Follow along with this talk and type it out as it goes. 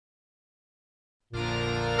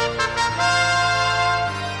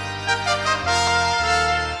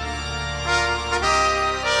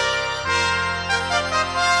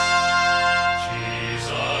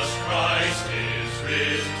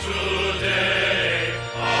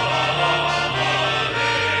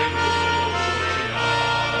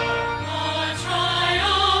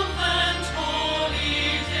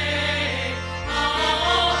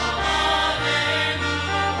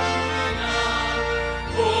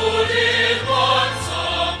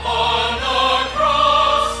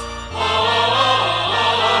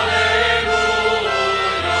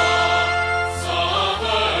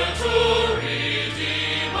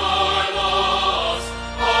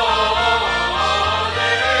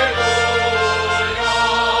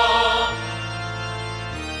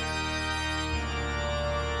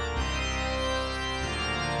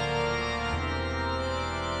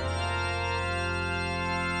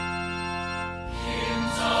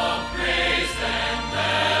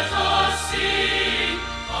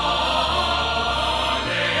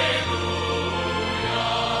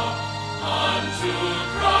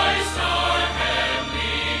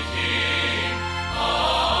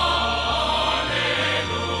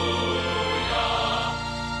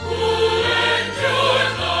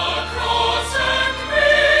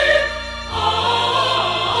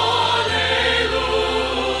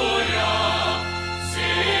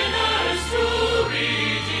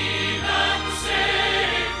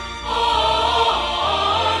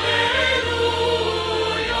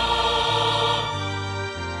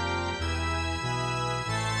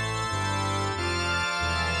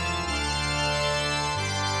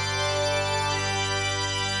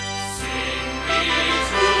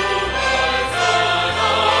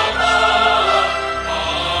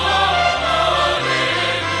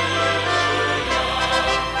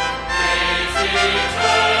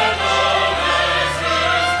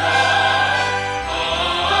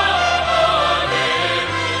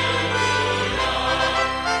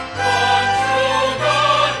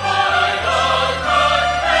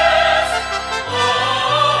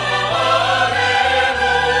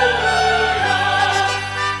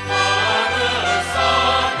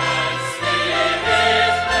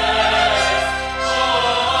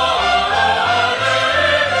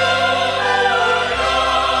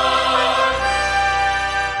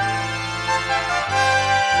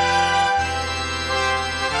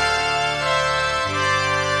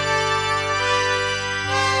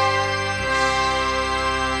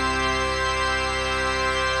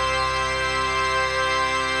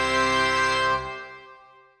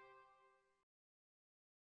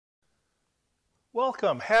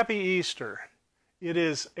Welcome. Happy Easter. It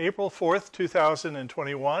is April 4th,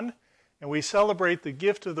 2021, and we celebrate the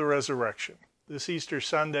gift of the resurrection. This Easter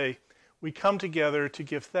Sunday, we come together to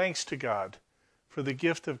give thanks to God for the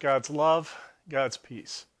gift of God's love, God's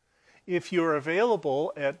peace. If you're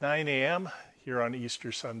available at 9 a.m. here on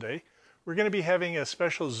Easter Sunday, we're going to be having a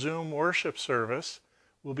special Zoom worship service.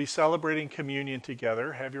 We'll be celebrating communion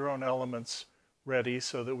together. Have your own elements ready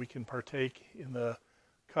so that we can partake in the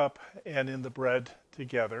cup and in the bread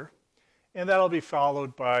together. And that'll be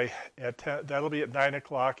followed by, that'll be at 9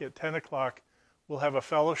 o'clock. At 10 o'clock, we'll have a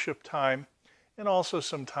fellowship time and also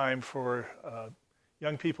some time for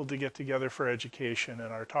young people to get together for education,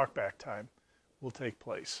 and our talkback time will take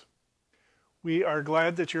place. We are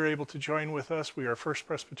glad that you're able to join with us. We are First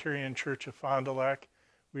Presbyterian Church of Fond du Lac.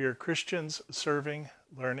 We are Christians serving,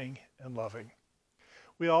 learning, and loving.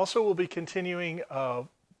 We also will be continuing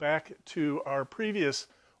back to our previous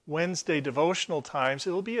Wednesday devotional times.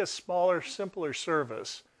 It'll be a smaller, simpler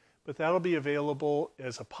service, but that'll be available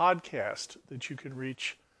as a podcast that you can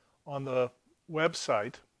reach on the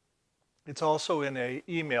website. It's also in an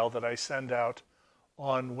email that I send out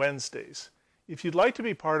on Wednesdays. If you'd like to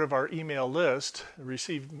be part of our email list,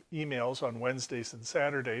 receive emails on Wednesdays and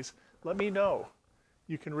Saturdays, let me know.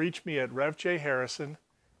 You can reach me at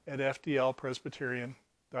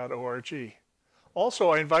revjharrison@fdlpresbyterian.org. Also,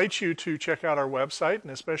 I invite you to check out our website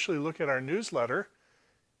and especially look at our newsletter.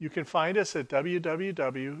 You can find us at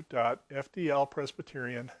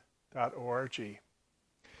www.fdlpresbyterian.org.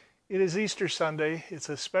 It is Easter Sunday. It's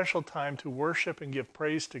a special time to worship and give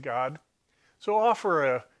praise to God. So offer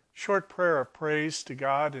a short prayer of praise to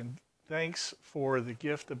God and thanks for the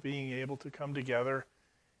gift of being able to come together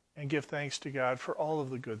and give thanks to God for all of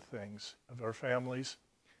the good things of our families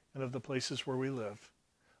and of the places where we live.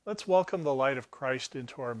 Let's welcome the light of Christ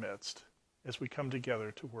into our midst as we come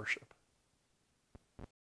together to worship.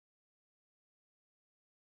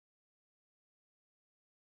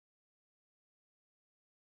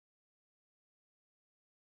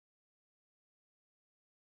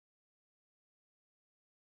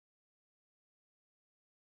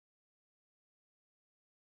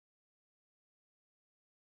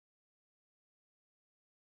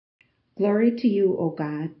 Glory to you, O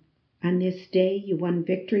God. On this day you won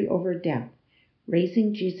victory over death,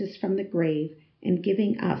 raising Jesus from the grave and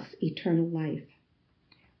giving us eternal life.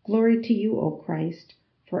 Glory to you, O Christ.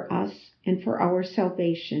 For us and for our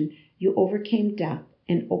salvation you overcame death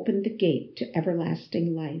and opened the gate to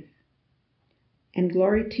everlasting life. And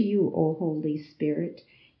glory to you, O Holy Spirit.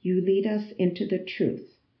 You lead us into the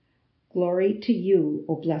truth. Glory to you,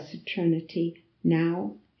 O Blessed Trinity,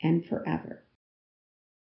 now and forever.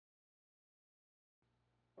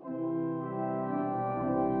 Alleluia.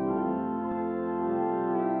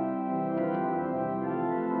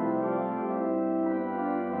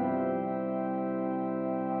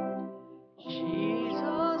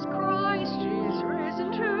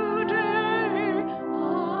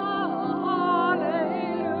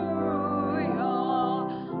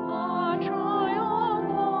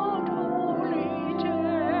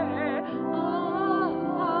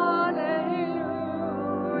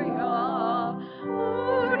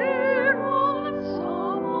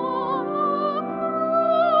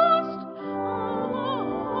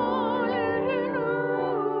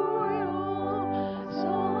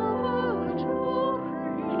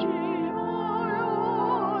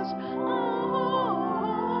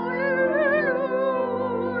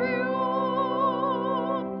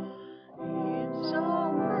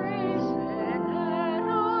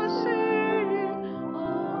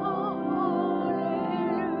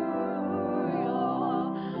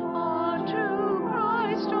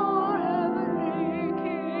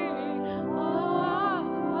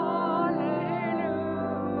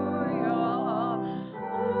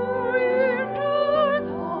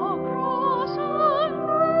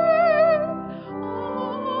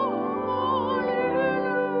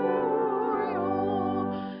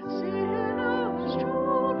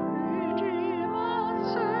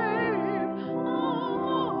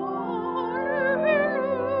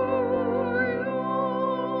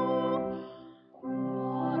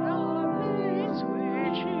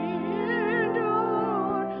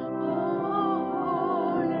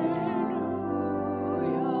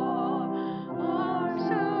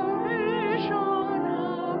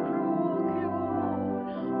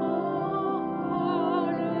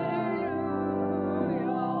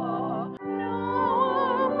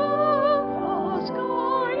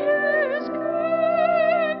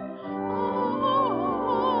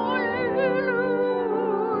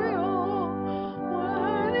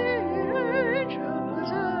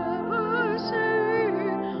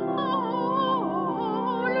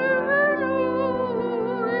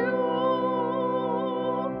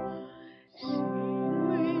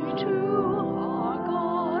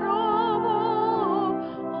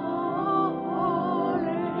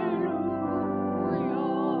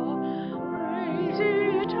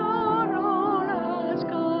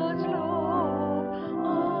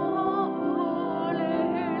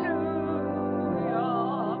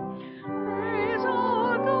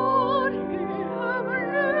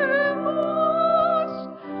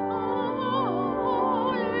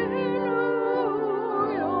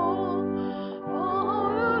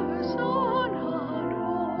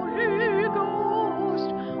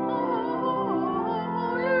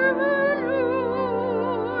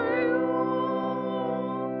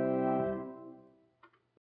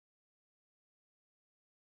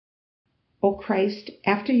 Christ,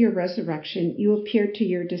 after your resurrection, you appeared to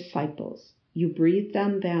your disciples. You breathed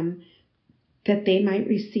on them that they might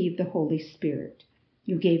receive the Holy Spirit.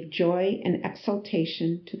 You gave joy and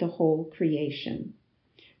exaltation to the whole creation.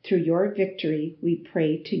 Through your victory, we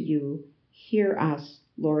pray to you. Hear us,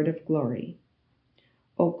 Lord of glory.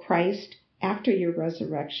 O Christ, after your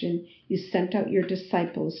resurrection, you sent out your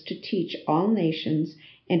disciples to teach all nations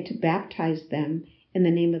and to baptize them in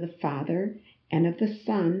the name of the Father, and of the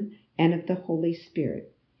Son, and of the Holy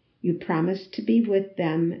Spirit. You promised to be with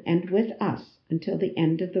them and with us until the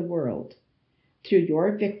end of the world. Through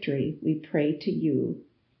your victory, we pray to you.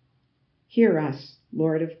 Hear us,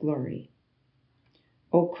 Lord of glory.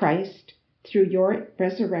 O Christ, through your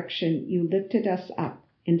resurrection, you lifted us up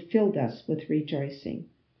and filled us with rejoicing.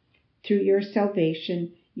 Through your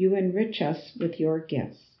salvation, you enrich us with your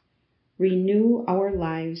gifts. Renew our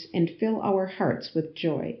lives and fill our hearts with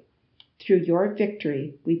joy. Through your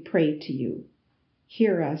victory, we pray to you.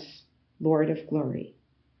 Hear us, Lord of glory.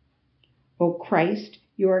 O Christ,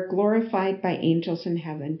 you are glorified by angels in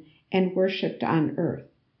heaven and worshipped on earth.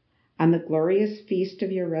 On the glorious feast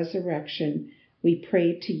of your resurrection, we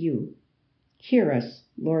pray to you. Hear us,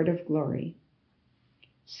 Lord of glory.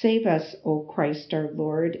 Save us, O Christ our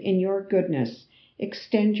Lord, in your goodness.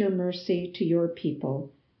 Extend your mercy to your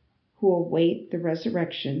people who await the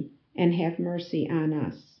resurrection, and have mercy on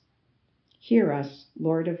us. Hear us,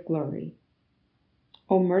 Lord of glory.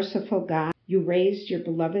 O merciful God, you raised your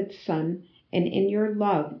beloved Son, and in your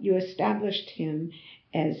love you established him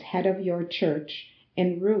as head of your church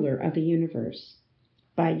and ruler of the universe.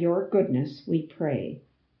 By your goodness we pray.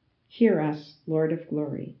 Hear us, Lord of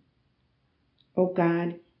glory. O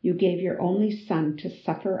God, you gave your only Son to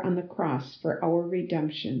suffer on the cross for our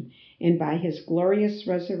redemption, and by his glorious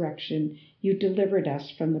resurrection you delivered us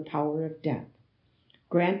from the power of death.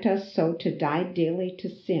 Grant us so to die daily to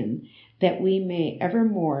sin, that we may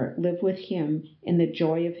evermore live with him in the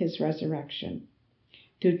joy of his resurrection.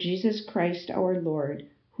 Through Jesus Christ our Lord,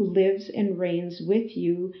 who lives and reigns with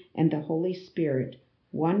you and the Holy Spirit,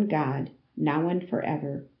 one God, now and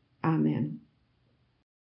forever. Amen.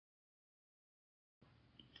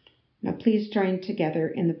 Now please join together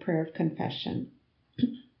in the prayer of confession.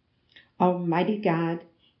 Almighty God,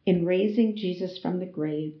 in raising Jesus from the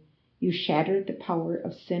grave, you shattered the power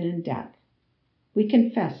of sin and death. We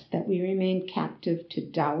confess that we remain captive to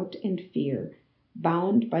doubt and fear,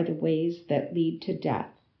 bound by the ways that lead to death.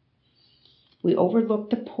 We overlook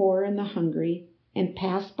the poor and the hungry and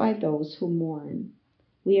pass by those who mourn.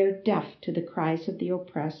 We are deaf to the cries of the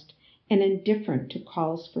oppressed and indifferent to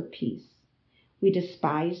calls for peace. We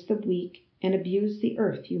despise the weak and abuse the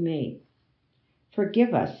earth you made.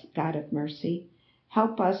 Forgive us, God of mercy.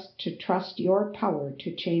 Help us to trust your power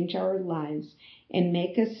to change our lives and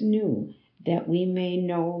make us new, that we may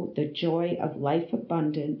know the joy of life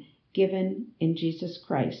abundant given in Jesus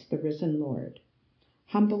Christ, the risen Lord.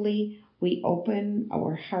 Humbly, we open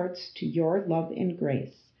our hearts to your love and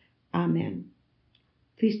grace. Amen.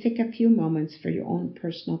 Please take a few moments for your own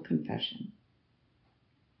personal confession.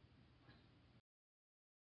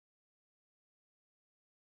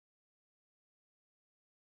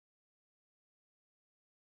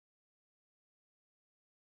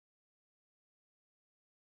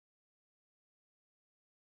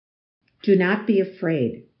 Do not be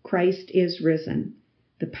afraid. Christ is risen.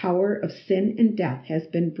 The power of sin and death has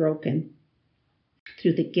been broken.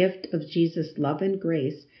 Through the gift of Jesus' love and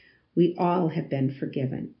grace, we all have been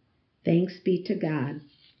forgiven. Thanks be to God.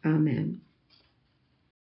 Amen.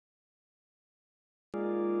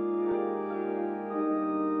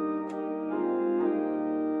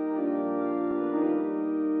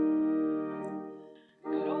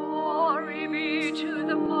 Glory be to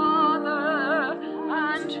the Father,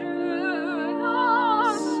 and to the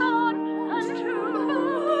Son, and to the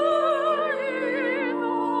Holy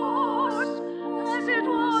Ghost, as it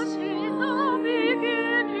was in the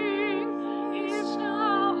beginning, is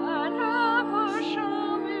now, and ever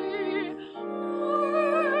shall be,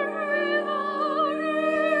 world without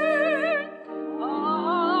end.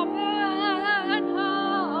 Amen.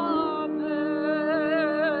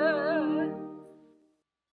 Amen.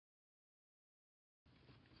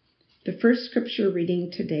 The first scripture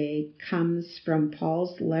reading today comes from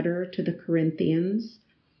Paul's letter to the Corinthians,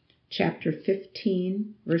 chapter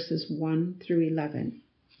 15, verses 1 through 11.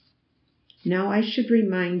 Now I should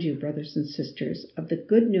remind you, brothers and sisters, of the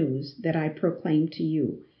good news that I proclaimed to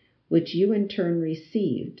you, which you in turn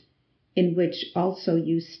received, in which also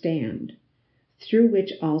you stand, through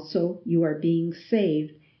which also you are being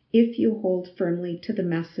saved, if you hold firmly to the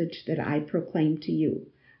message that I proclaimed to you,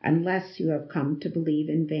 unless you have come to believe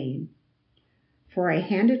in vain. For I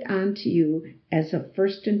handed on to you as of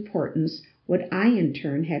first importance what I in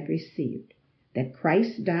turn had received, that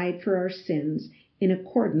Christ died for our sins in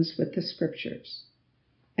accordance with the Scriptures,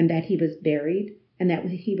 and that he was buried, and that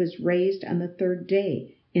he was raised on the third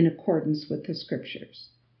day in accordance with the Scriptures,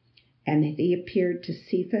 and that he appeared to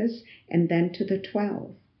Cephas and then to the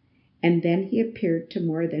 12. And then he appeared to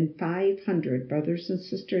more than 500 brothers and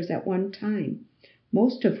sisters at one time,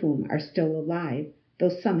 most of whom are still alive, though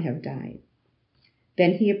some have died.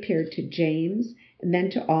 Then he appeared to James, and then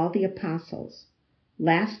to all the apostles.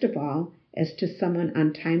 Last of all, as to someone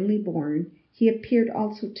untimely born, he appeared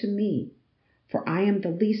also to me. For I am the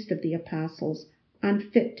least of the apostles,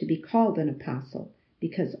 unfit to be called an apostle,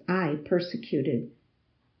 because I persecuted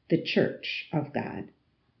the church of God.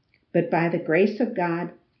 But by the grace of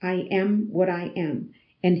God, I am what I am,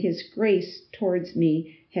 and his grace towards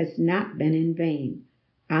me has not been in vain.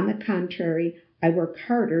 On the contrary, I work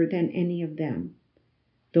harder than any of them.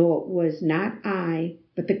 Though it was not I,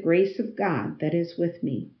 but the grace of God that is with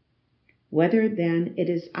me. Whether then it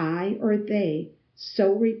is I or they,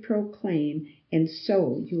 so we proclaim, and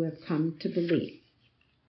so you have come to believe.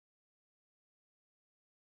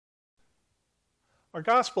 Our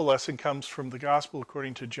gospel lesson comes from the Gospel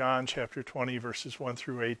according to John chapter 20, verses 1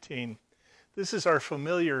 through 18. This is our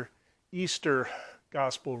familiar Easter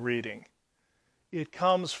gospel reading. It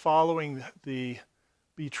comes following the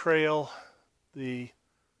betrayal, the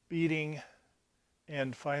beating,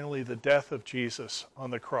 and finally the death of Jesus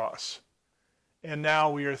on the cross. And now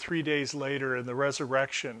we are 3 days later in the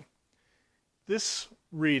resurrection. This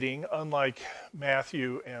reading, unlike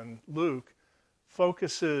Matthew and Luke,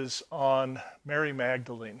 focuses on Mary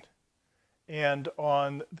Magdalene and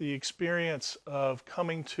on the experience of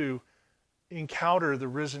coming to encounter the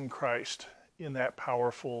risen Christ in that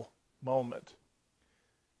powerful moment.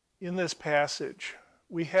 In this passage,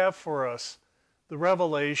 we have for us the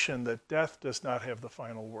revelation that death does not have the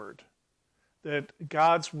final word, that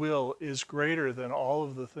God's will is greater than all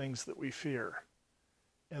of the things that we fear,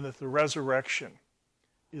 and that the resurrection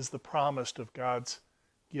is the promise of God's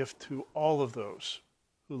gift to all of those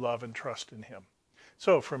who love and trust in him.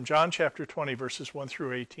 So from John chapter 20, verses 1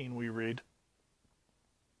 through 18, we read,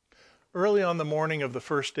 Early on the morning of the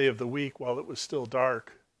first day of the week, while it was still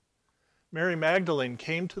dark, Mary Magdalene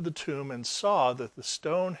came to the tomb and saw that the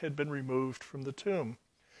stone had been removed from the tomb.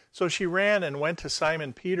 So she ran and went to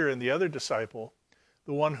Simon Peter and the other disciple,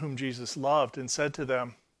 the one whom Jesus loved, and said to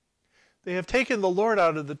them, They have taken the Lord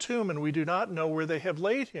out of the tomb, and we do not know where they have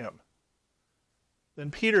laid him. Then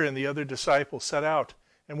Peter and the other disciple set out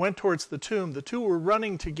and went towards the tomb. The two were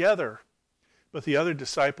running together, but the other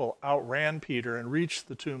disciple outran Peter and reached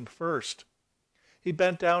the tomb first. He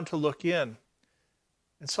bent down to look in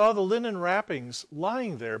and saw the linen wrappings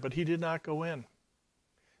lying there, but he did not go in.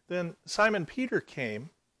 Then Simon Peter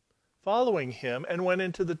came, following him, and went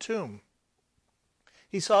into the tomb.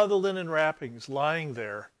 He saw the linen wrappings lying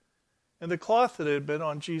there, and the cloth that had been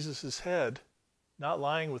on Jesus' head, not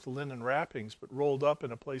lying with the linen wrappings, but rolled up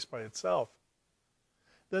in a place by itself.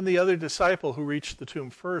 Then the other disciple who reached the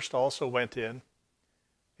tomb first also went in,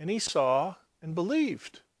 and he saw and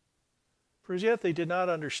believed. For as yet they did not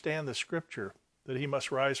understand the scripture, that he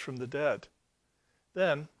must rise from the dead.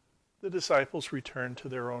 Then the disciples returned to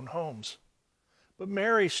their own homes. But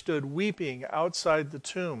Mary stood weeping outside the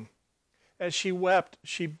tomb. As she wept,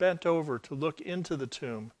 she bent over to look into the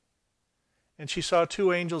tomb, and she saw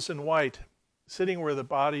two angels in white, sitting where the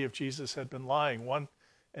body of Jesus had been lying, one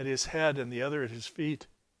at his head and the other at his feet.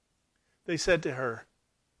 They said to her,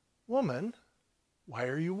 Woman, why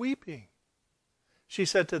are you weeping? She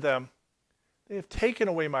said to them, They have taken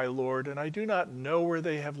away my Lord, and I do not know where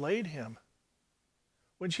they have laid him.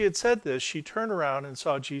 When she had said this, she turned around and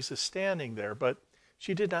saw Jesus standing there, but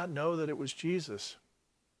she did not know that it was Jesus.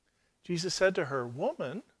 Jesus said to her,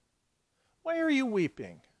 Woman, why are you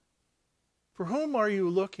weeping? For whom are you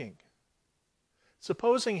looking?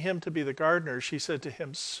 Supposing him to be the gardener, she said to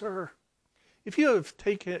him, Sir, if you have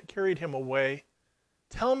carried him away,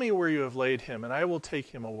 tell me where you have laid him, and I will take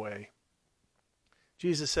him away.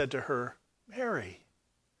 Jesus said to her, Mary.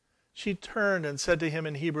 She turned and said to him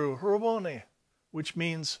in Hebrew, Rabboni, which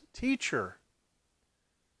means teacher.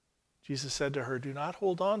 Jesus said to her, Do not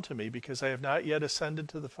hold on to me, because I have not yet ascended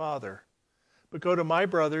to the Father. But go to my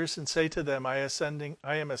brothers and say to them, I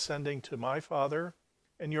am ascending to my Father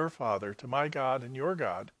and your Father, to my God and your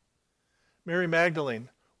God. Mary Magdalene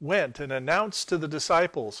went and announced to the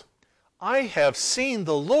disciples, I have seen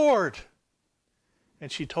the Lord.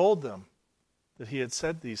 And she told them that he had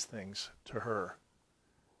said these things to her.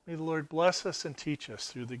 May the Lord bless us and teach us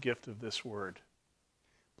through the gift of this word.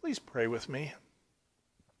 Please pray with me.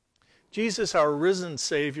 Jesus, our risen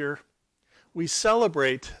Savior, we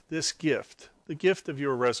celebrate this gift, the gift of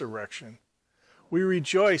your resurrection. We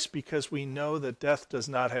rejoice because we know that death does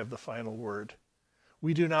not have the final word.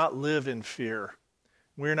 We do not live in fear.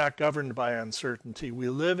 We're not governed by uncertainty. We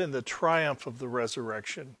live in the triumph of the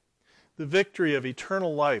resurrection, the victory of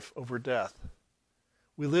eternal life over death.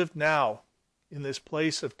 We live now in this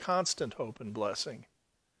place of constant hope and blessing.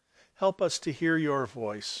 Help us to hear your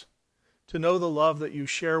voice, to know the love that you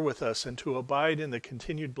share with us, and to abide in the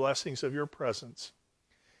continued blessings of your presence.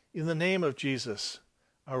 In the name of Jesus,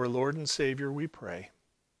 our Lord and Savior, we pray.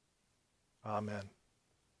 Amen.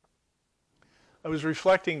 I was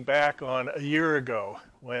reflecting back on a year ago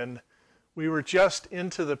when we were just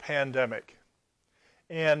into the pandemic,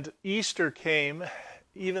 and Easter came,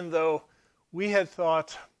 even though we had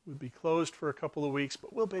thought we'd be closed for a couple of weeks,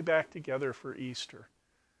 but we'll be back together for Easter.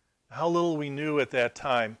 How little we knew at that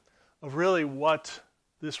time of really what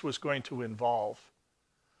this was going to involve,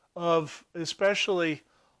 of especially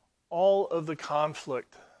all of the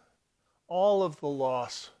conflict, all of the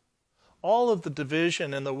loss, all of the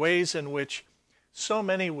division, and the ways in which so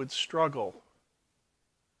many would struggle.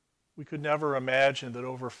 We could never imagine that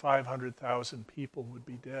over 500,000 people would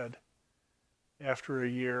be dead after a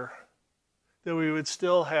year, that we would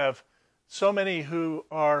still have so many who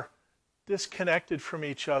are disconnected from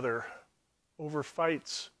each other over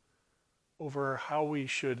fights, over how we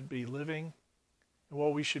should be living and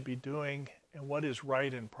what we should be doing and what is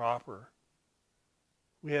right and proper.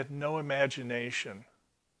 We had no imagination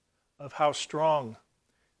of how strong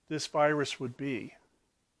this virus would be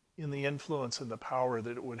in the influence and the power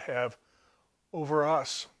that it would have over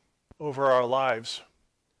us, over our lives,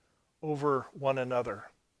 over one another.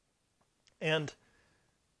 And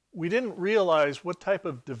we didn't realize what type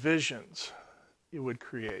of divisions it would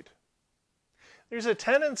create. There's a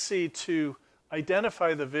tendency to identify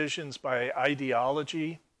the divisions by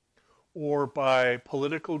ideology or by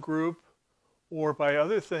political group or by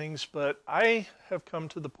other things, but I have come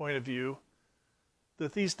to the point of view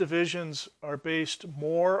that these divisions are based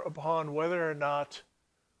more upon whether or not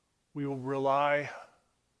we will rely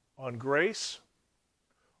on grace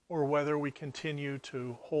or whether we continue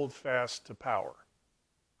to hold fast to power.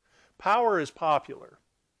 Power is popular.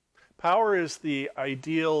 Power is the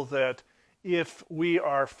ideal that if we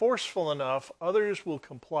are forceful enough, others will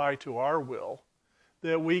comply to our will,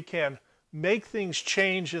 that we can make things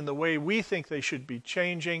change in the way we think they should be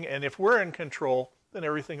changing, and if we're in control, then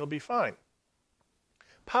everything will be fine.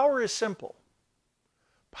 Power is simple.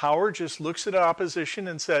 Power just looks at opposition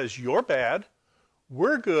and says, you're bad,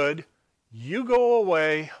 we're good, you go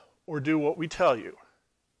away or do what we tell you.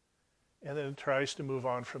 And then it tries to move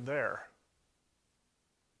on from there.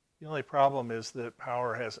 The only problem is that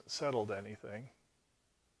power hasn't settled anything.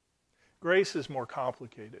 Grace is more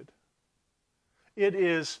complicated. It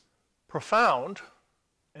is profound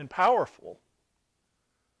and powerful,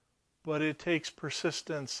 but it takes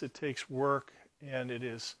persistence, it takes work, and it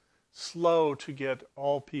is slow to get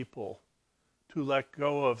all people to let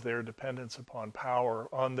go of their dependence upon power,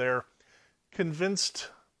 on their convinced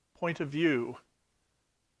point of view,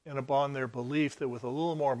 and upon their belief that with a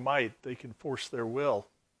little more might they can force their will.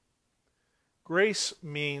 Grace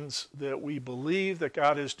means that we believe that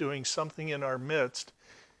God is doing something in our midst,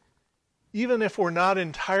 even if we're not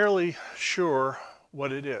entirely sure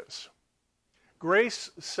what it is. Grace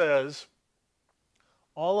says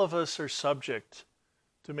all of us are subject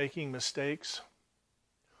to making mistakes,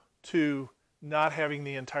 to not having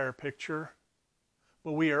the entire picture,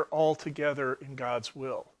 but we are all together in God's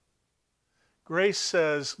will. Grace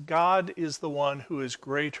says God is the one who is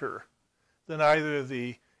greater than either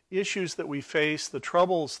the issues that we face, the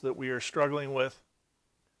troubles that we are struggling with,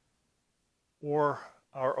 or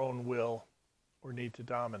our own will or need to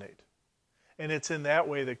dominate. And it's in that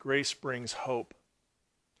way that grace brings hope.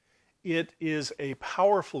 It is a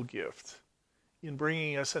powerful gift in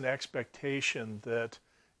bringing us an expectation that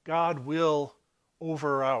God will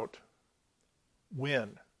win.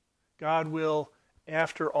 God will,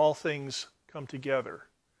 after all things come together,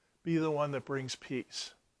 be the one that brings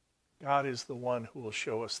peace. God is the one who will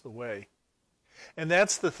show us the way. And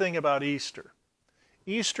that's the thing about Easter.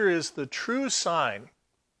 Easter is the true sign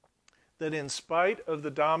that in spite of the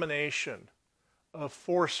domination of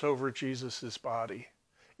force over Jesus' body,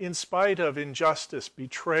 in spite of injustice,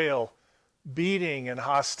 betrayal, beating, and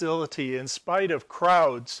hostility, in spite of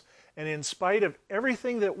crowds, and in spite of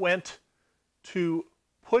everything that went to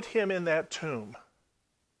put him in that tomb,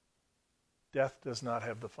 death does not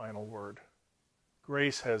have the final word.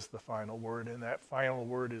 Grace has the final word, and that final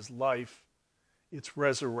word is life, it's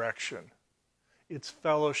resurrection, it's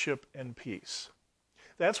fellowship and peace.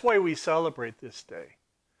 That's why we celebrate this day,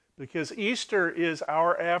 because Easter is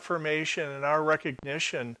our affirmation and our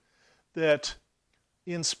recognition that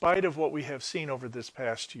in spite of what we have seen over this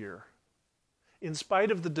past year, in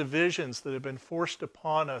spite of the divisions that have been forced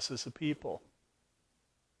upon us as a people,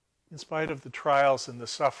 in spite of the trials and the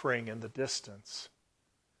suffering and the distance,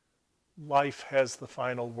 life has the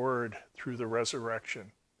final word through the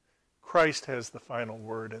resurrection. Christ has the final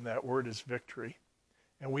word, and that word is victory.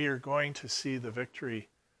 And we are going to see the victory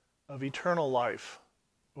of eternal life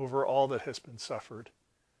over all that has been suffered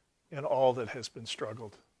and all that has been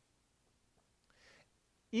struggled.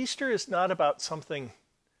 Easter is not about something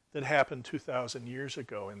that happened 2,000 years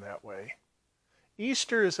ago in that way.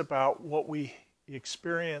 Easter is about what we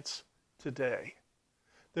experience today.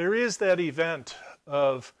 There is that event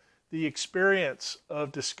of the experience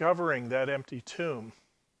of discovering that empty tomb.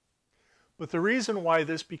 But the reason why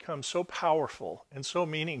this becomes so powerful and so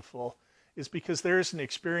meaningful is because there is an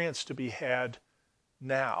experience to be had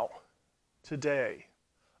now, today,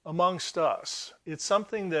 amongst us. It's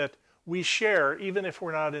something that we share even if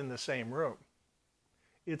we're not in the same room.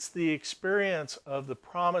 It's the experience of the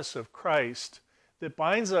promise of Christ that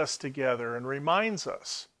binds us together and reminds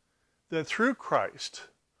us that through Christ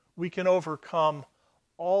we can overcome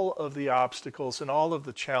all of the obstacles and all of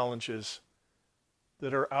the challenges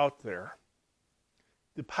that are out there.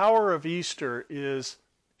 The power of Easter is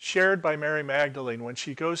shared by Mary Magdalene when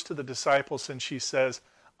she goes to the disciples and she says,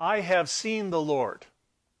 "I have seen the Lord."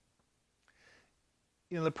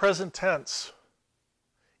 In the present tense,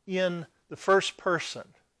 in the first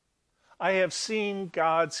person, I have seen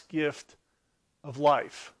God's gift of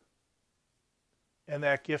life. And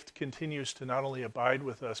that gift continues to not only abide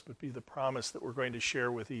with us, but be the promise that we're going to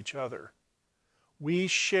share with each other. We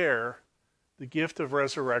share the gift of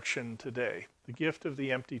resurrection today, the gift of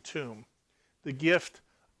the empty tomb, the gift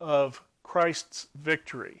of Christ's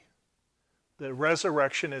victory. The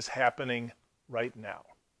resurrection is happening right now.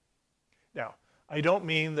 Now, I don't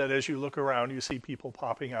mean that as you look around you see people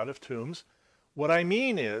popping out of tombs. What I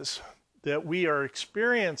mean is that we are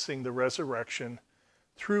experiencing the resurrection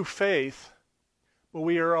through faith, but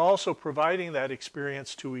we are also providing that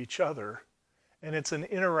experience to each other, and it's an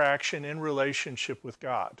interaction in relationship with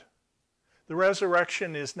God. The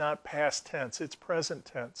resurrection is not past tense, it's present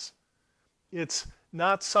tense. It's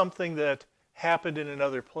not something that happened in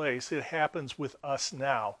another place, it happens with us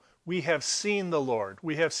now. We have seen the Lord.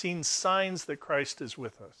 We have seen signs that Christ is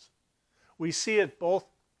with us. We see it both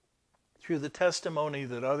through the testimony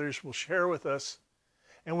that others will share with us,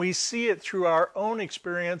 and we see it through our own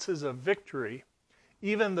experiences of victory,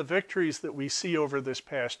 even the victories that we see over this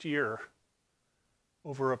past year,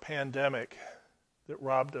 over a pandemic that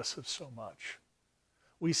robbed us of so much.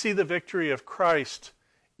 We see the victory of Christ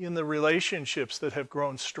in the relationships that have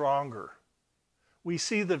grown stronger. We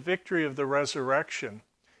see the victory of the resurrection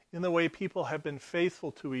in the way people have been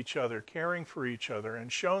faithful to each other, caring for each other,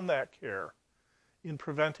 and shown that care in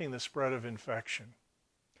preventing the spread of infection,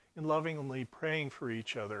 in lovingly praying for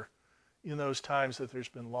each other in those times that there's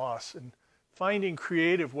been loss, and finding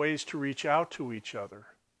creative ways to reach out to each other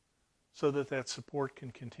so that that support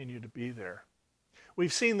can continue to be there.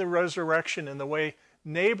 We've seen the resurrection in the way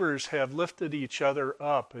neighbors have lifted each other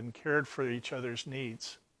up and cared for each other's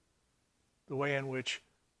needs, the way in which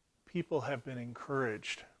people have been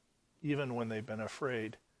encouraged even when they've been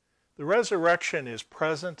afraid. The resurrection is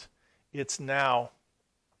present, it's now,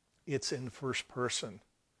 it's in first person.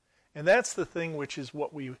 And that's the thing which is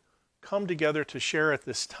what we come together to share at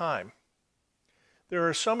this time. There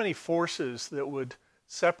are so many forces that would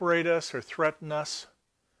separate us or threaten us,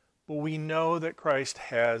 but we know that Christ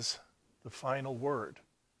has the final word.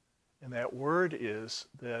 And that word is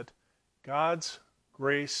that God's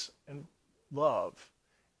grace and love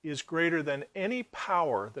is greater than any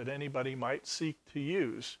power that anybody might seek to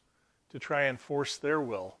use to try and force their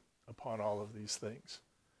will upon all of these things.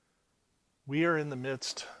 We are in the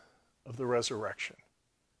midst of the resurrection,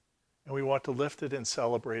 and we want to lift it and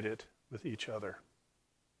celebrate it with each other.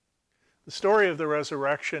 The story of the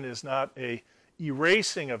resurrection is not a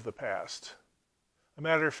erasing of the past. As a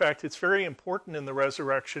matter of fact, it's very important in the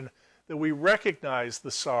resurrection that we recognize the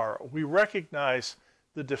sorrow, we recognize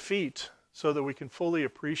the defeat, so that we can fully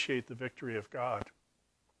appreciate the victory of God.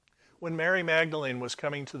 When Mary Magdalene was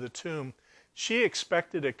coming to the tomb, she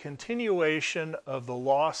expected a continuation of the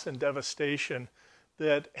loss and devastation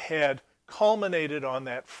that had culminated on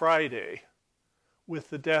that Friday with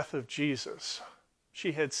the death of Jesus.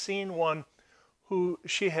 She had seen one who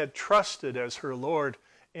she had trusted as her Lord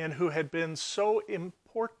and who had been so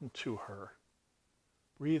important to her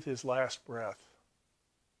breathe his last breath,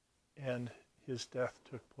 and his death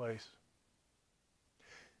took place.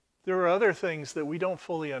 there are other things that we don't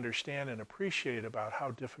fully understand and appreciate about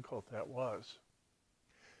how difficult that was.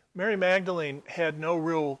 Mary Magdalene had no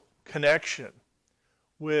real connection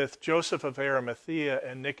with Joseph of Arimathea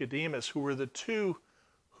and Nicodemus, who were the two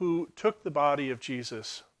who took the body of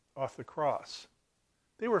Jesus off the cross.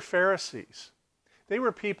 They were Pharisees. They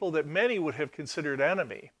were people that many would have considered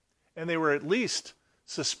enemy, and they were at least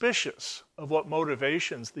suspicious of what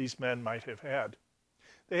motivations these men might have had.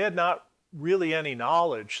 They had not really any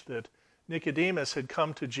knowledge that Nicodemus had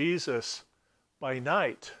come to Jesus by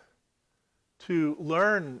night to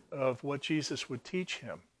learn of what Jesus would teach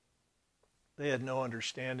him. They had no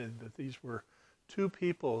understanding that these were two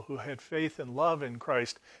people who had faith and love in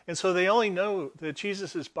Christ. And so they only know that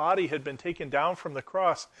Jesus' body had been taken down from the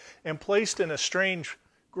cross and placed in a strange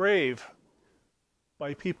grave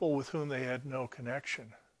by people with whom they had no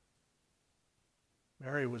connection.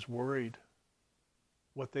 Mary was worried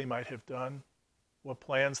what they might have done, what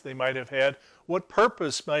plans they might have had, what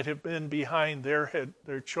purpose might have been behind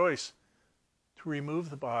their choice to remove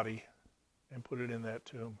the body and put it in that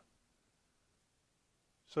tomb.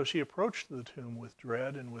 So she approached the tomb with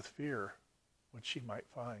dread and with fear what she might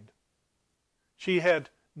find. She had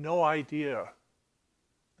no idea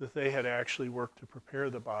that they had actually worked to prepare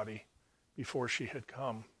the body before she had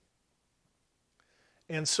come.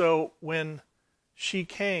 And so when she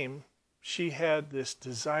came, she had this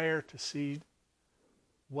desire to see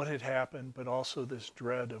what had happened, but also this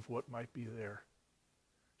dread of what might be there.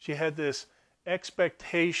 She had this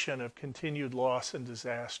expectation of continued loss and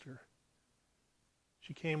disaster.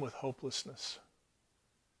 She came with hopelessness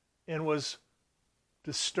and was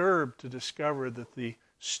disturbed to discover that the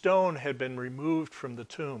stone had been removed from the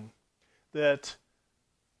tomb, that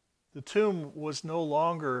the tomb was no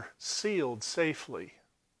longer sealed safely.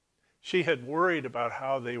 She had worried about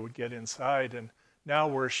how they would get inside, and now,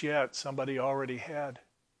 worse yet, somebody already had.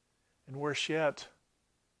 And worse yet,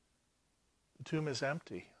 the tomb is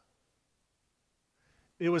empty.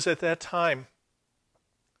 It was at that time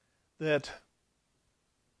that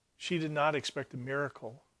she did not expect a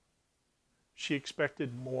miracle. She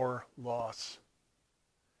expected more loss.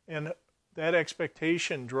 And that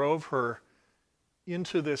expectation drove her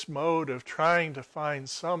into this mode of trying to find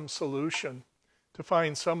some solution, to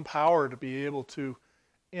find some power to be able to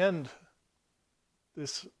end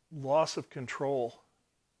this loss of control,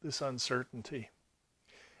 this uncertainty.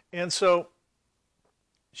 And so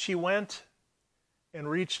she went and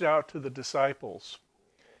reached out to the disciples.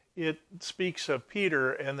 It speaks of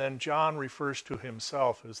Peter, and then John refers to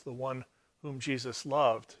himself as the one whom Jesus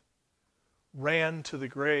loved, ran to the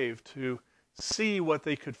grave to see what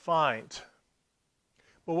they could find.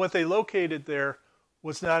 But what they located there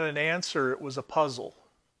was not an answer, it was a puzzle.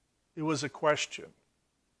 It was a question.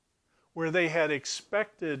 Where they had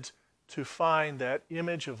expected to find that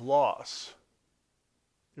image of loss,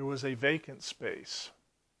 there was a vacant space.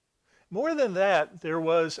 More than that, there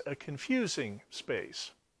was a confusing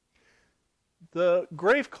space. The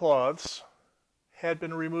grave cloths had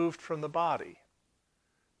been removed from the body.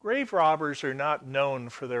 Grave robbers are not known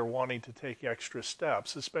for their wanting to take extra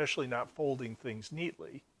steps, especially not folding things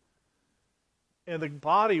neatly. And the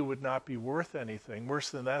body would not be worth anything. Worse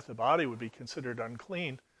than that, the body would be considered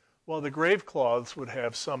unclean, while the grave cloths would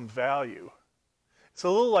have some value. It's a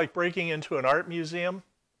little like breaking into an art museum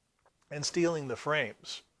and stealing the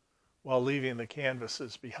frames while leaving the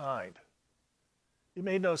canvases behind. It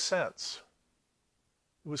made no sense.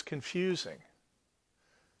 It was confusing.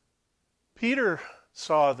 Peter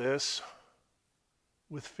saw this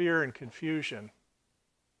with fear and confusion.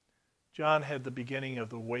 John had the beginning of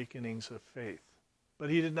the awakenings of faith, but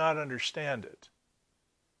he did not understand it.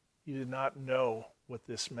 He did not know what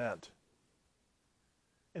this meant.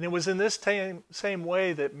 And it was in this same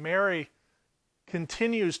way that Mary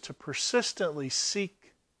continues to persistently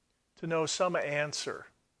seek to know some answer.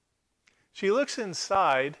 She looks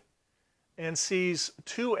inside and sees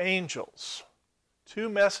two angels, two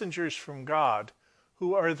messengers from God,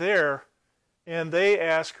 who are there, and they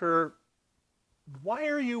ask her, "Why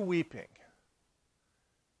are you weeping?"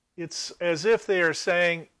 It's as if they are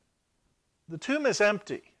saying, the tomb is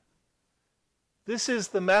empty. This is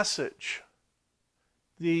the message.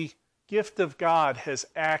 The gift of God has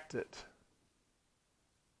acted.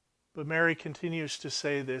 But Mary continues to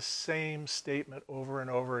say this same statement over and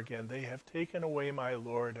over again. They have taken away my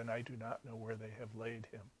Lord, and I do not know where they have laid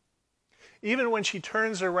him. Even when she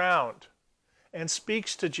turns around and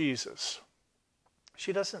speaks to Jesus,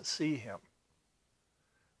 she doesn't see him.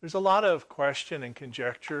 There's a lot of question and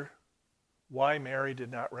conjecture why Mary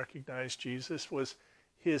did not recognize Jesus. Was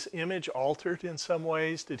his image altered in some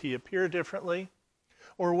ways? Did he appear differently?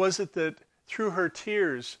 Or was it that through her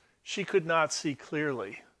tears she could not see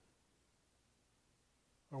clearly?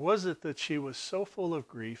 Or was it that she was so full of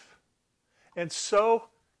grief and so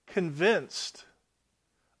convinced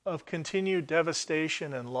of continued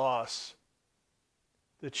devastation and loss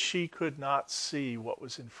that she could not see what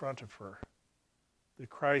was in front of her, that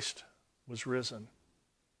Christ was risen?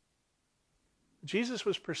 Jesus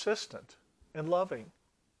was persistent and loving.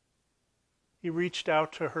 He reached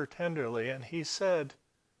out to her tenderly and he said,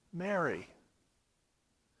 "Mary."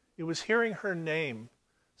 It was hearing her name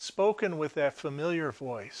spoken with that familiar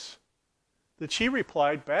voice that she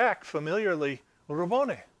replied back familiarly,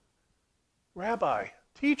 "Rabboni," Rabbi,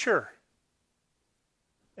 teacher.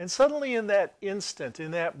 And suddenly in that instant,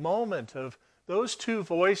 in that moment of those two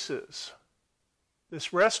voices,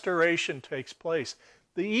 this restoration takes place.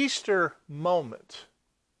 The Easter moment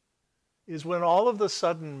is when all of a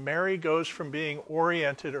sudden Mary goes from being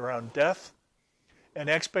oriented around death and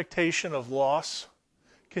expectation of loss,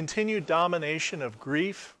 continued domination of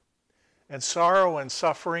grief and sorrow and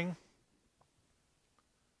suffering,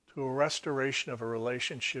 to a restoration of a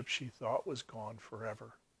relationship she thought was gone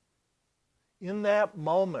forever. In that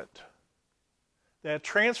moment, that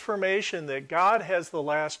transformation that God has the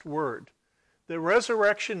last word, the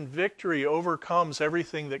resurrection victory overcomes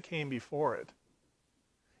everything that came before it.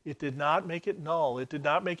 It did not make it null. It did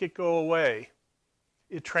not make it go away.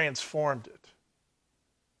 It transformed it.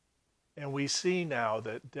 And we see now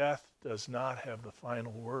that death does not have the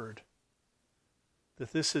final word.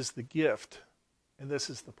 That this is the gift and this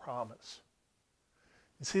is the promise.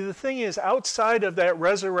 And see, the thing is, outside of that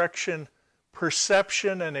resurrection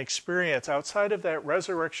perception and experience, outside of that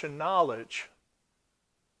resurrection knowledge,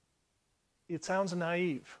 it sounds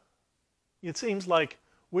naive. It seems like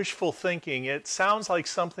wishful thinking. It sounds like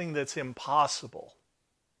something that's impossible.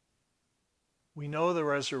 We know the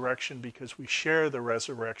resurrection because we share the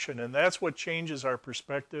resurrection, and that's what changes our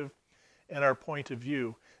perspective and our point of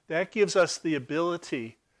view. That gives us the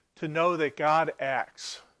ability to know that God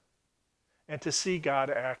acts and to see God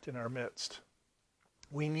act in our midst.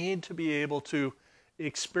 We need to be able to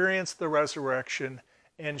experience the resurrection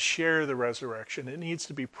and share the resurrection. It needs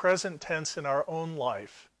to be present tense in our own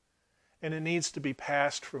life, and it needs to be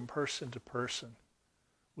passed from person to person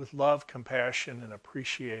with love, compassion, and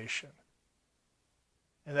appreciation.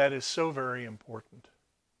 And that is so very important.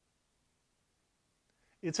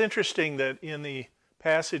 It's interesting that in the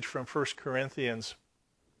passage from 1 Corinthians,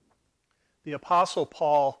 the Apostle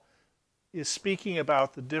Paul is speaking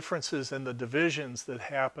about the differences and the divisions that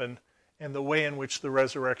happen and the way in which the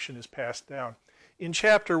resurrection is passed down. In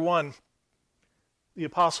chapter 1, the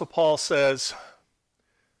Apostle Paul says,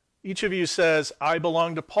 each of you says, "I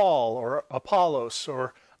belong to Paul," or Apollos,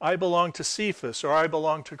 or "I belong to Cephas," or "I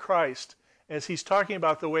belong to Christ," as he's talking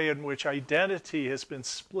about the way in which identity has been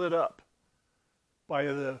split up by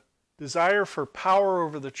the desire for power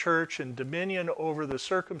over the church and dominion over the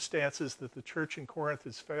circumstances that the church in Corinth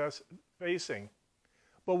is facing.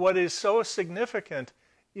 But what is so significant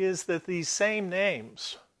is that these same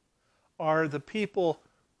names are the people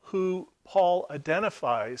who Paul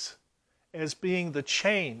identifies as being the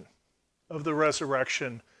chain of the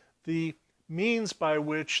resurrection, the means by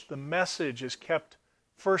which the message is kept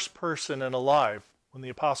first person and alive. When the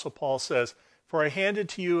Apostle Paul says, "For I handed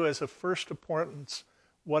to you as of first importance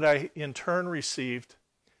what I in turn received,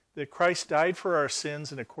 that Christ died for our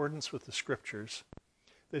sins in accordance with the Scriptures,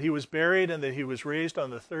 that he was buried and that he was raised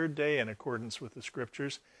on the third day in accordance with the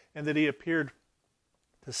Scriptures, and that he appeared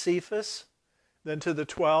to Cephas, then to the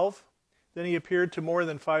 12, then he appeared to more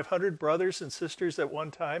than 500 brothers and sisters at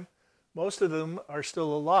one time. Most of them are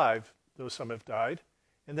still alive, though some have died.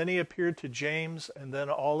 And then he appeared to James, and then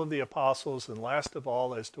all of the apostles, and last of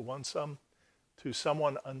all, as to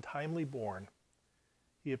someone untimely born,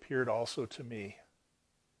 he appeared also to me."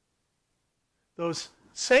 Those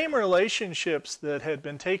same relationships that had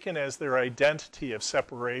been taken as their identity of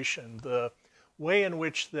separation, the way in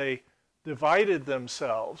which they divided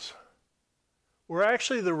themselves, were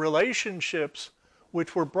actually the relationships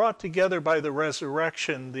which were brought together by the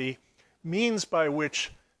resurrection, the means by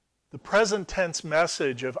which the present tense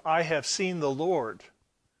message of "I have seen the Lord"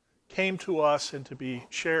 came to us and to be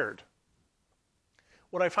shared.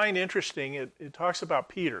 What I find interesting, it talks about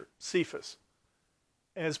Peter, Cephas,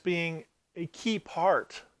 as being a key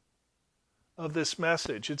part of this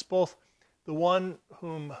message. It's both the one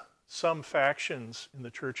whom some factions in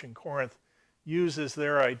the church in Corinth use as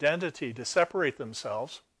their identity to separate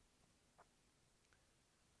themselves,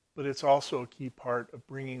 but it's also a key part of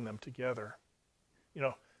bringing them together. You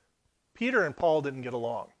know, Peter and Paul didn't get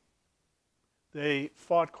along. They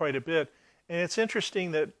fought quite a bit. And it's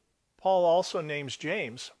interesting that Paul also names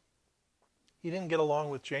James He didn't get along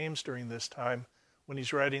with James during this time when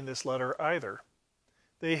he's writing this letter either.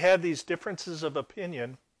 They had these differences of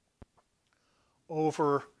opinion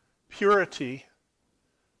over purity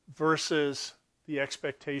versus the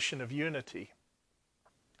expectation of unity.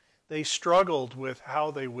 They struggled with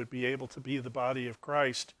how they would be able to be the body of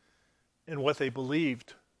Christ and what they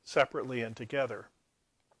believed separately and together.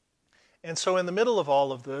 And so in the middle of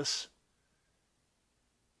all of this,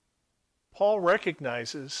 Paul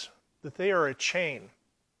recognizes that they are a chain,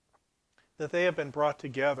 that they have been brought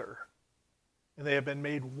together, and they have been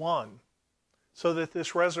made one, so that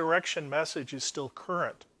this resurrection message is still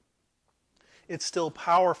current. It's still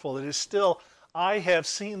powerful. It is still, I have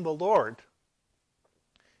seen the Lord,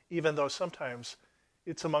 even though sometimes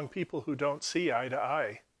it's among people who don't see eye to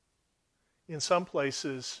eye. In some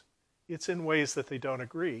places, it's in ways that they don't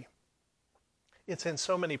agree. It's in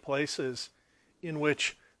so many places in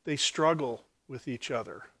which they struggle with each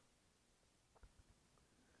other.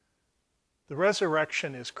 The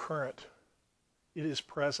resurrection is current. It is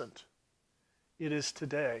present. It is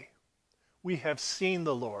today. We have seen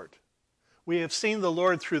the Lord. We have seen the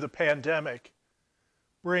Lord through the pandemic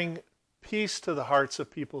bring peace to the hearts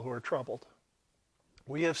of people who are troubled.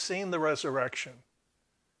 We have seen the resurrection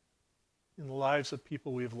in the lives of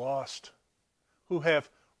people we've lost, who have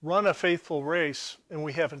run a faithful race and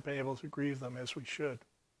we haven't been able to grieve them as we should.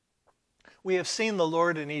 We have seen the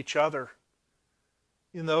Lord in each other,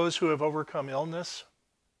 in those who have overcome illness,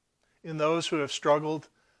 in those who have struggled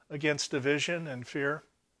against division and fear,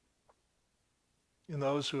 in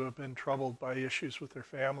those who have been troubled by issues with their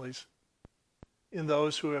families, in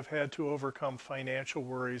those who have had to overcome financial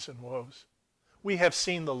worries and woes. We have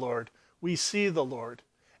seen the Lord. We see the Lord.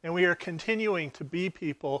 And we are continuing to be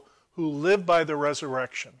people who live by the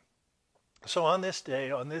resurrection. So on this day,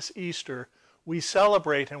 on this Easter, we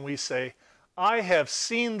celebrate and we say, I have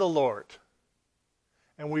seen the Lord.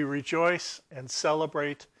 And we rejoice and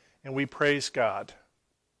celebrate and we praise God.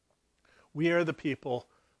 We are the people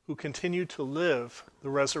who continue to live the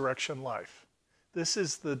resurrection life. This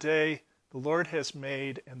is the day the Lord has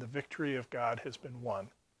made and the victory of God has been won.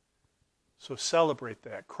 So celebrate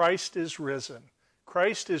that. Christ is risen.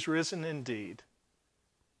 Christ is risen indeed.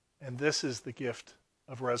 And this is the gift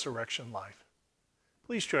of resurrection life.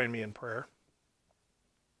 Please join me in prayer.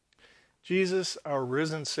 Jesus, our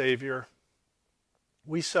risen Savior,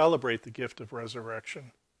 we celebrate the gift of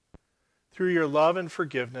resurrection. Through your love and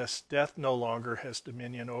forgiveness, death no longer has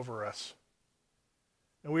dominion over us.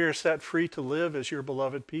 And we are set free to live as your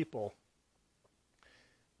beloved people.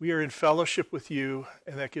 We are in fellowship with you,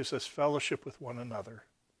 and that gives us fellowship with one another.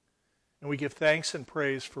 And we give thanks and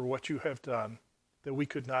praise for what you have done that we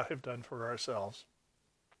could not have done for ourselves.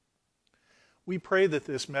 We pray that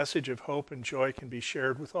this message of hope and joy can be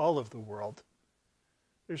shared with all of the world.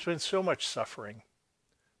 There's been so much suffering,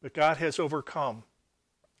 but God has overcome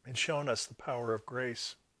and shown us the power of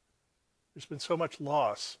grace. There's been so much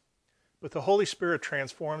loss, but the Holy Spirit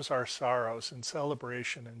transforms our sorrows in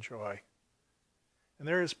celebration and joy. And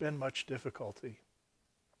there has been much difficulty.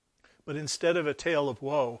 But instead of a tale of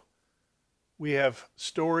woe, we have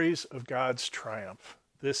stories of God's triumph.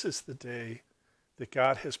 This is the day that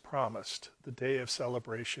God has promised, the day of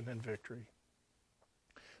celebration and victory.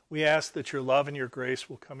 We ask that your love and your grace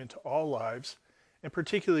will come into all lives, and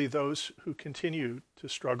particularly those who continue to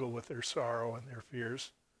struggle with their sorrow and their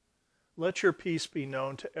fears. Let your peace be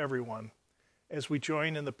known to everyone as we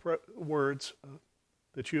join in the words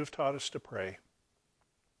that you have taught us to pray.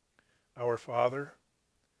 Our Father,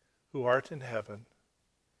 who art in heaven,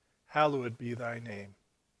 hallowed be thy name.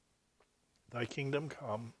 Thy kingdom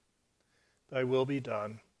come, thy will be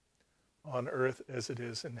done, on earth as it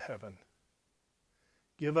is in heaven.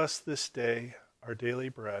 Give us this day our daily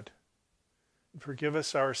bread, and forgive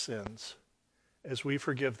us our sins, as we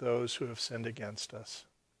forgive those who have sinned against us.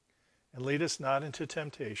 And lead us not into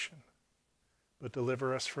temptation, but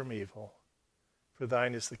deliver us from evil. For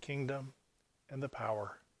thine is the kingdom, and the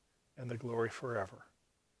power, and the glory forever.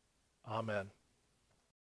 Amen.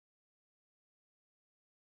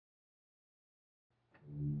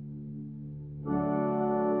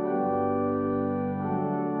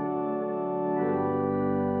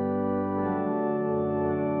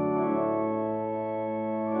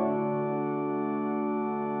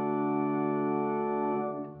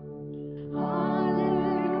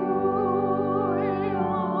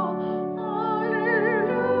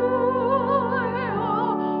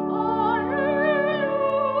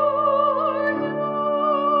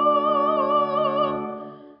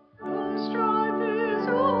 Strife is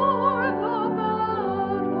over.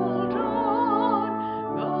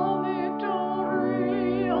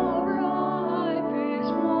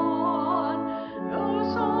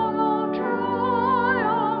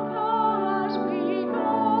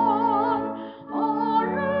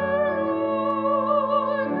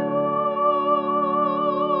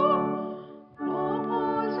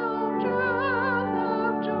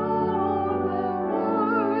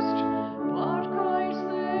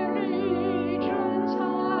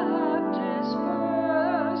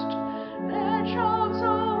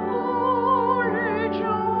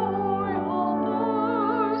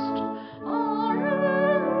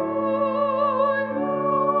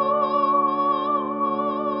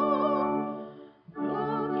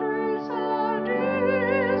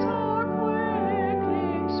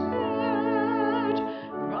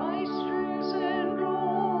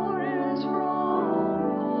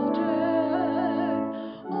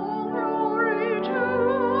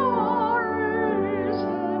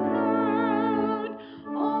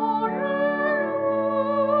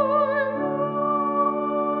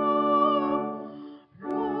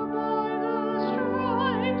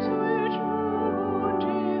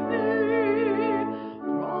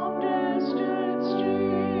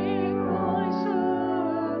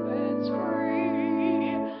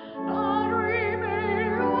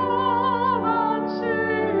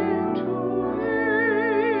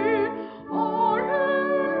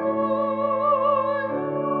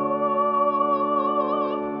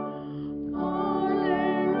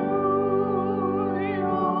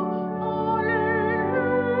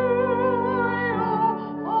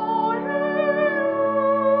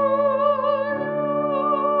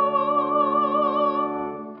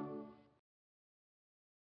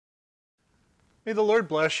 May the Lord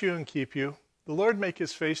bless you and keep you. The Lord make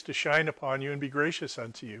his face to shine upon you and be gracious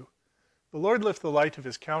unto you. The Lord lift the light of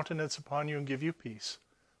his countenance upon you and give you peace,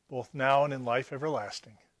 both now and in life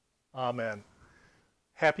everlasting. Amen.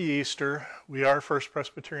 Happy Easter. We are First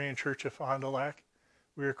Presbyterian Church of Fond du Lac.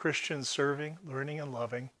 We are Christians serving, learning, and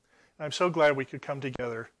loving. And I'm so glad we could come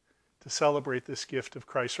together to celebrate this gift of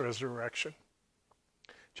Christ's resurrection.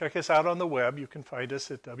 Check us out on the web. You can find us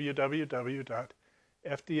at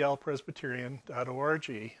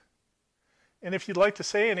www.fdlpresbyterian.org. And if you'd like to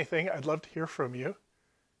say anything, I'd love to hear from you.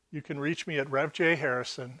 You can reach me at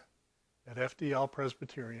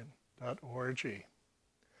revjharrison@fdlpresbyterian.org.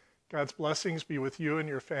 God's blessings be with you and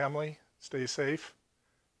your family. Stay safe.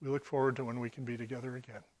 We look forward to when we can be together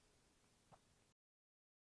again.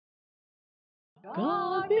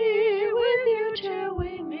 God be with you till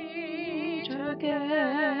we meet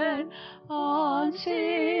again.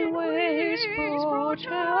 Unseen ways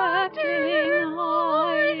protecting,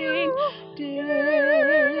 hiding,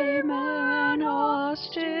 daily manna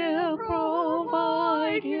still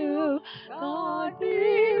provide you. God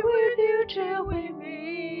be with you till we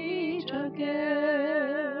meet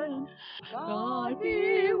again. God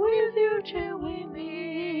be with you till we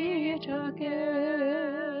meet again.